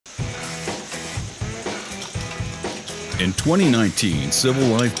In 2019, Civil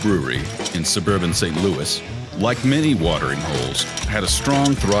Life Brewery in suburban St. Louis, like many watering holes, had a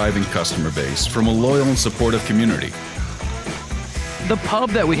strong, thriving customer base from a loyal and supportive community. The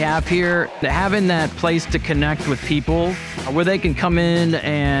pub that we have here, having that place to connect with people, where they can come in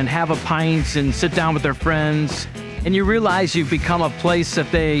and have a pint and sit down with their friends, and you realize you've become a place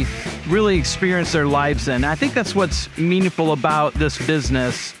that they really experience their lives in. I think that's what's meaningful about this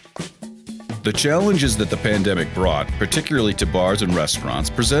business. The challenges that the pandemic brought, particularly to bars and restaurants,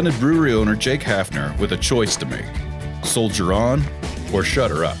 presented brewery owner Jake Hafner with a choice to make: soldier on or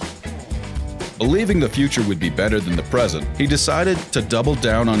shutter up. Believing the future would be better than the present, he decided to double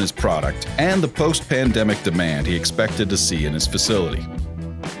down on his product and the post-pandemic demand he expected to see in his facility.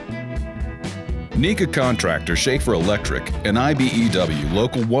 NECA Contractor, Schaeffer Electric, and IBEW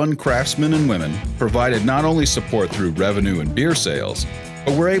Local 1 craftsmen and women provided not only support through revenue and beer sales,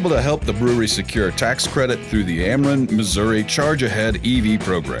 but were able to help the brewery secure tax credit through the Ameren, Missouri Charge Ahead EV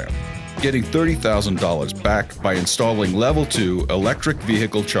program, getting $30,000 back by installing Level 2 electric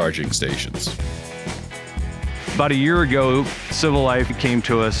vehicle charging stations. About a year ago, Civil Life came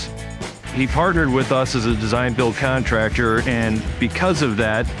to us. He partnered with us as a design-build contractor, and because of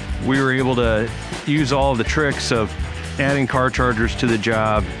that, we were able to use all of the tricks of adding car chargers to the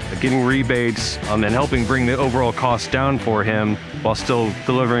job, getting rebates, and helping bring the overall cost down for him while still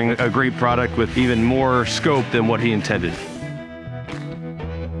delivering a great product with even more scope than what he intended.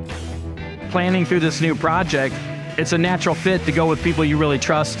 Planning through this new project, it's a natural fit to go with people you really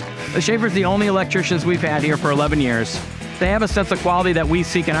trust. Schaeffer's the only electricians we've had here for 11 years. They have a sense of quality that we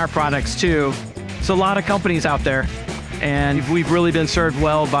seek in our products too. There's a lot of companies out there, and we've really been served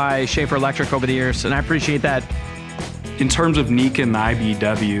well by Schaeffer Electric over the years, and I appreciate that. In terms of NECA and the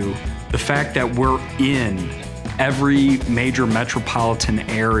IBEW, the fact that we're in every major metropolitan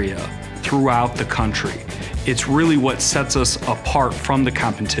area throughout the country, it's really what sets us apart from the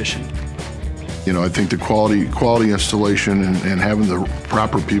competition. You know, I think the quality installation and having the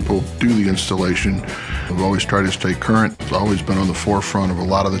proper people do the installation, we've always tried to stay current. It's always been on the forefront of a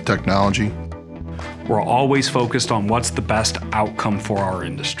lot of the technology. We're always focused on what's the best outcome for our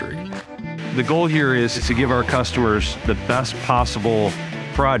industry. The goal here is to give our customers the best possible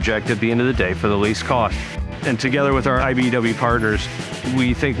project at the end of the day for the least cost. And together with our IBEW partners,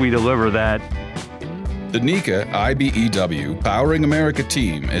 we think we deliver that. The NECA IBEW Powering America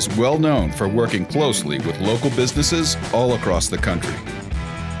Team is well known for working closely with local businesses all across the country.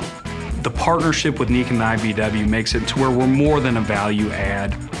 The partnership with NECA and the IBEW makes it to where we're more than a value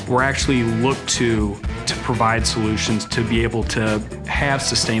add. We're actually looked to provide solutions to be able to have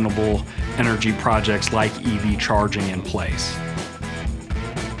sustainable energy projects like EV charging in place.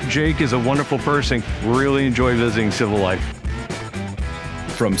 Jake is a wonderful person. Really enjoy visiting Civil Life.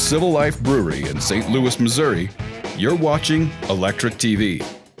 From Civil Life Brewery in St. Louis, Missouri, you're watching ElectricTV.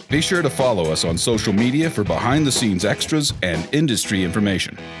 Be sure to follow us on social media for behind-the-scenes extras and industry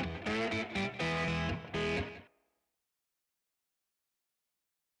information.